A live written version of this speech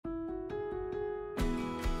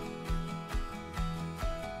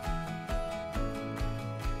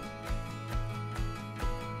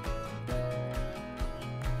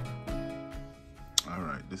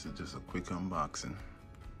this is just a quick unboxing.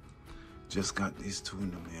 Just got these two in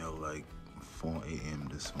the mail like 4 a.m.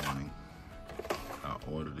 this morning. I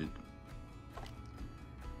ordered it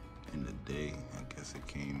in the day. I guess it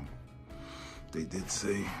came. They did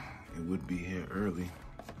say it would be here early.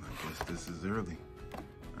 I guess this is early.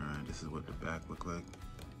 Alright, this is what the back looked like.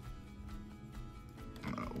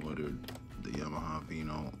 I ordered the Yamaha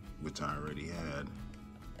vino, which I already had.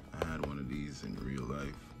 I had one of these in real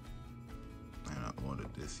life. And I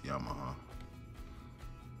ordered this Yamaha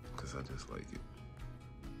because I just like it.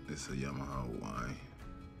 It's a Yamaha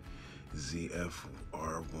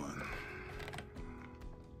YZF-R1.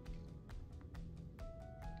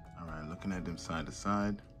 Alright, looking at them side to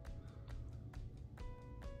side.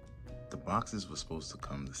 The boxes were supposed to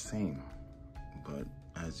come the same, but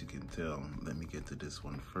as you can tell, let me get to this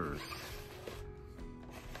one first.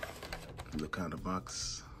 Look how the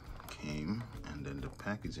box came, and then the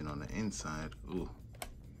packaging on the inside. Ooh.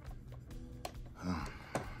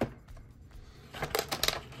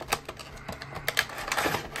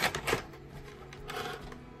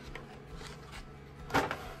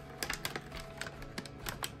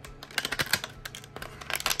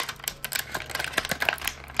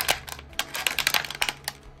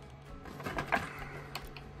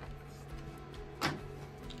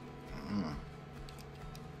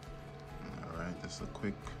 Just a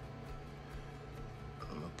quick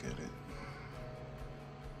look at it.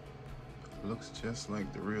 Looks just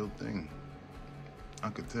like the real thing. I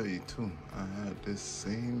could tell you too, I had this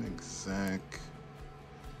same exact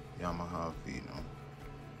Yamaha vino.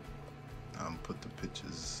 I'll put the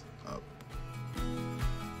pictures up.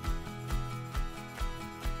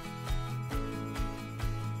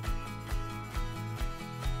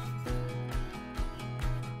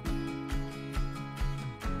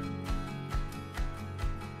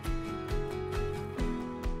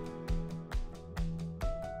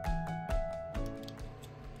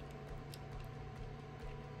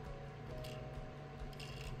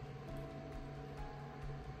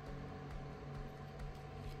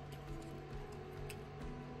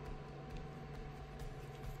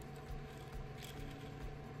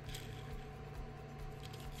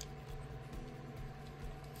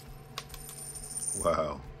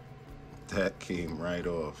 Wow, that came right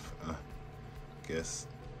off. Guess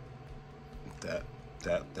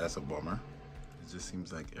that's a bummer. It just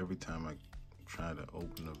seems like every time I try to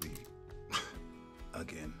open a V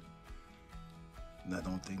again, I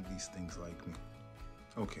don't think these things like me.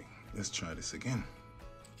 Okay, let's try this again.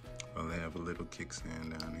 Well, they have a little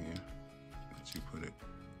kickstand down here that you put it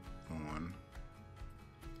on.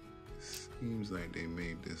 Seems like they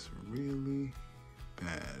made this really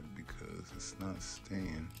bad because it's not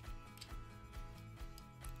staying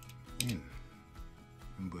in.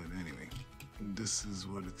 But anyway, this is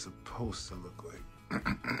what it's supposed to look like.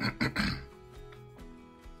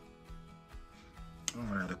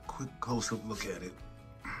 Alright, a quick close-up look at it.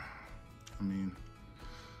 I mean,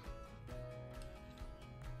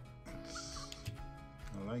 I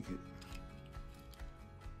like it.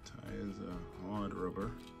 Tires are hard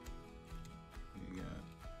rubber. You got,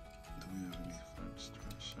 do we have any front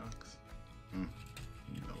strut shocks?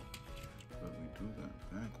 No, but we do got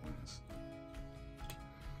back ones.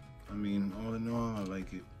 I mean, all in all, I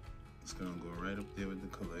like it. It's gonna go right up there with the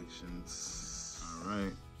collections. All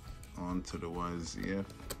right, on to the YZF.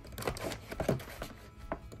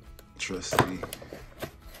 Trusty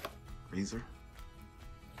razor.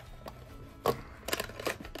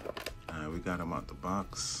 We got them out the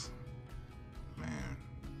box. Man.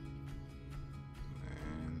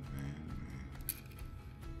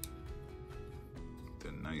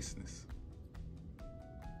 The niceness.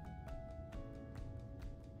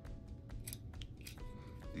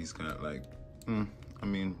 These got like, I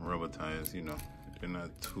mean, rubber tires, you know. They're not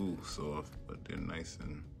too soft, but they're nice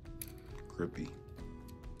and grippy.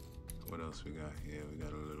 What else we got here? We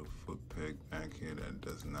got a little foot peg back here that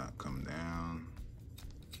does not come down.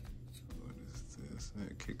 What is this?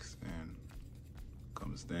 That kickstand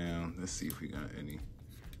comes down. Let's see if we got any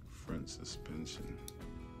front suspension.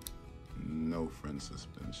 No front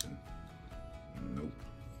suspension. Nope.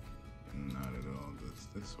 Not at all. Does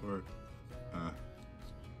this work?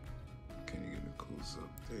 Can you get a close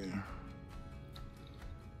up there?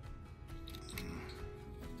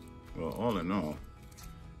 Well, all in all,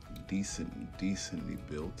 decently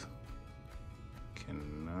built.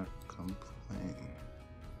 Cannot complain.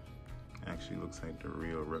 Actually looks like the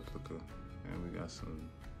real replica. And we got some,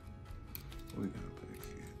 what we got back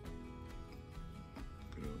here?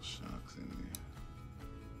 Good old shocks in there.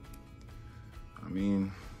 I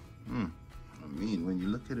mean, when you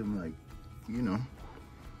look at him like, you know,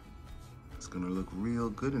 it's gonna look real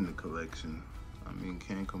good in the collection. I mean,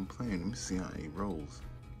 can't complain. Let me see how he rolls.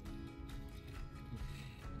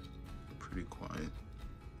 Pretty quiet.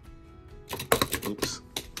 Oops.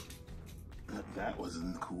 That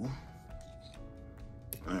wasn't cool.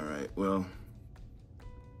 All right, well.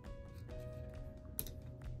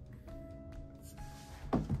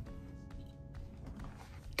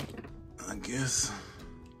 I guess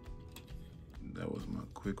that was my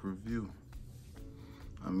quick review.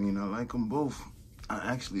 I mean, I like them both. I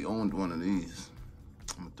actually owned one of these.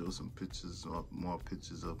 I'm gonna throw some pictures up, more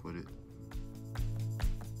pictures up with it.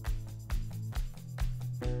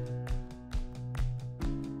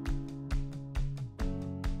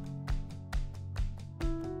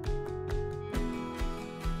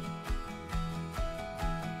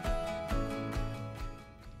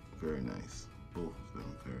 Very nice. Both of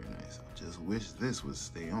them very nice. I just wish this would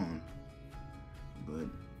stay on, but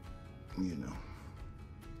you know.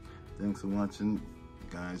 Thanks for watching,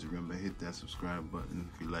 guys. Remember, hit that subscribe button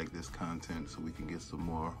if you like this content so we can get some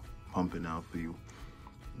more pumping out for you.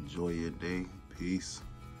 Enjoy your day. Peace.